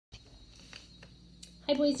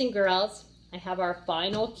Hi, boys and girls. I have our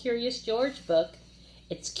final Curious George book.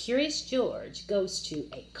 It's Curious George Goes to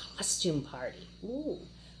a Costume Party. Ooh,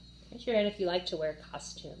 raise your hand if you like to wear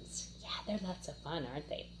costumes. Yeah, they're lots of fun, aren't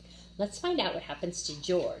they? Let's find out what happens to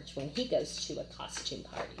George when he goes to a costume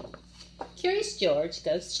party. Curious George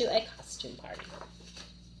goes to a costume party.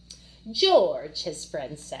 George, his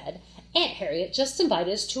friend said, Aunt Harriet just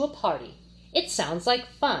invited us to a party. It sounds like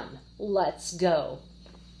fun. Let's go.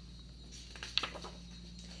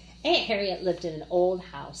 Aunt Harriet lived in an old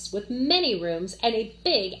house with many rooms and a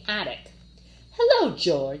big attic. Hello,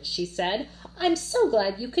 George, she said. I'm so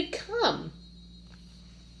glad you could come.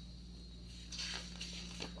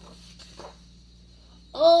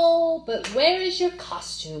 Oh, but where is your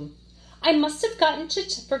costume? I must have forgotten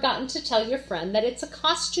to tell your friend that it's a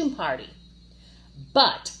costume party.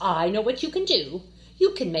 But I know what you can do.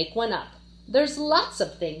 You can make one up. There's lots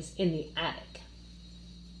of things in the attic.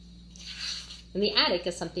 And the attic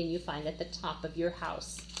is something you find at the top of your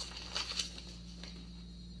house.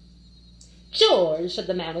 George, said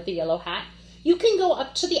the man with the yellow hat, you can go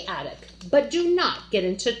up to the attic, but do not get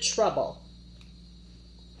into trouble.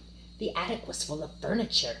 The attic was full of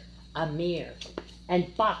furniture, a mirror,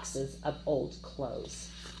 and boxes of old clothes.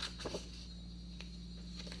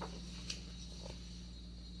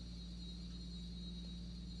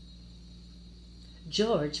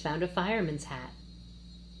 George found a fireman's hat.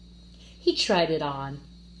 He tried it on,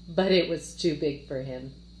 but it was too big for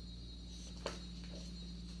him.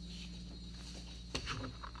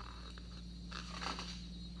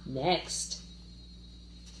 Next,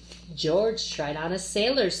 George tried on a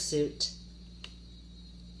sailor's suit.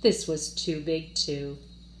 This was too big too.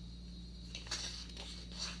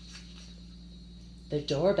 The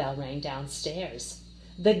doorbell rang downstairs.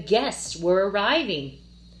 The guests were arriving.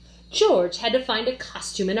 George had to find a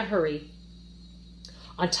costume in a hurry.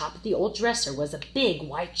 On top of the old dresser was a big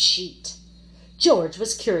white sheet. George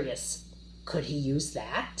was curious. Could he use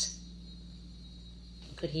that?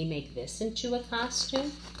 Could he make this into a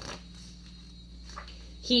costume?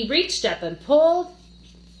 He reached up and pulled.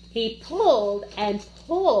 He pulled and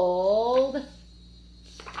pulled.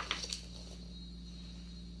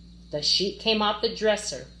 The sheet came off the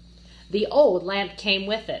dresser. The old lamp came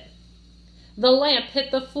with it. The lamp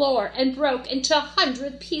hit the floor and broke into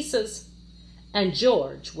 100 pieces. And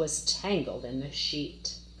George was tangled in the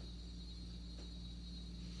sheet.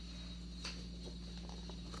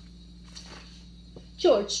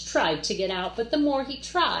 George tried to get out, but the more he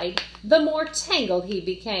tried, the more tangled he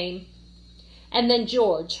became. And then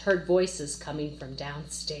George heard voices coming from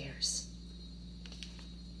downstairs.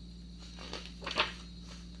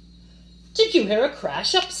 Did you hear a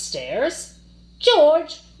crash upstairs?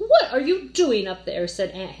 George, what are you doing up there?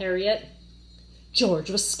 Said Aunt Harriet. George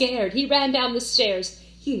was scared. He ran down the stairs.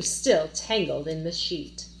 He was still tangled in the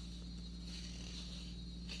sheet.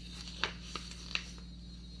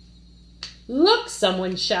 Look,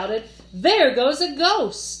 someone shouted. There goes a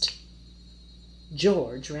ghost.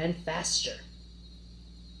 George ran faster.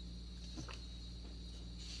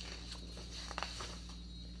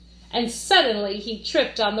 And suddenly he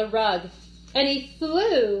tripped on the rug, and he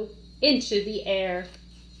flew into the air.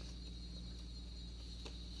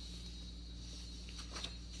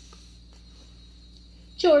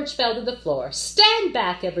 George fell to the floor. Stand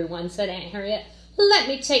back, everyone, said Aunt Harriet. Let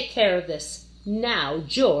me take care of this. Now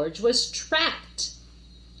George was trapped.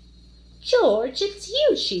 George, it's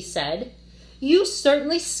you, she said. You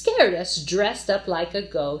certainly scared us dressed up like a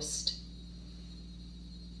ghost.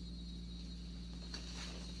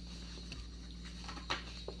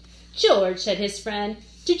 George, said his friend,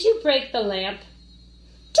 did you break the lamp?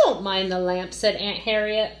 Don't mind the lamp, said Aunt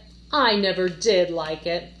Harriet. I never did like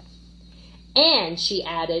it. And, she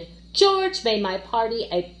added, George made my party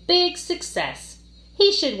a big success.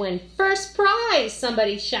 He should win first prize,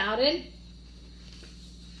 somebody shouted.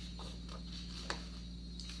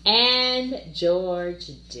 And George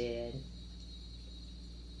did.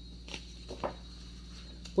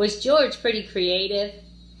 Was George pretty creative?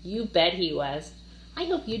 You bet he was. I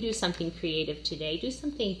hope you do something creative today. Do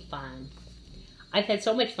something fun. I've had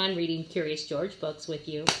so much fun reading Curious George books with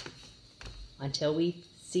you. Until we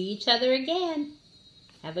see each other again.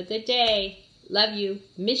 Have a good day. Love you.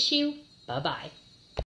 Miss you. Bye-bye.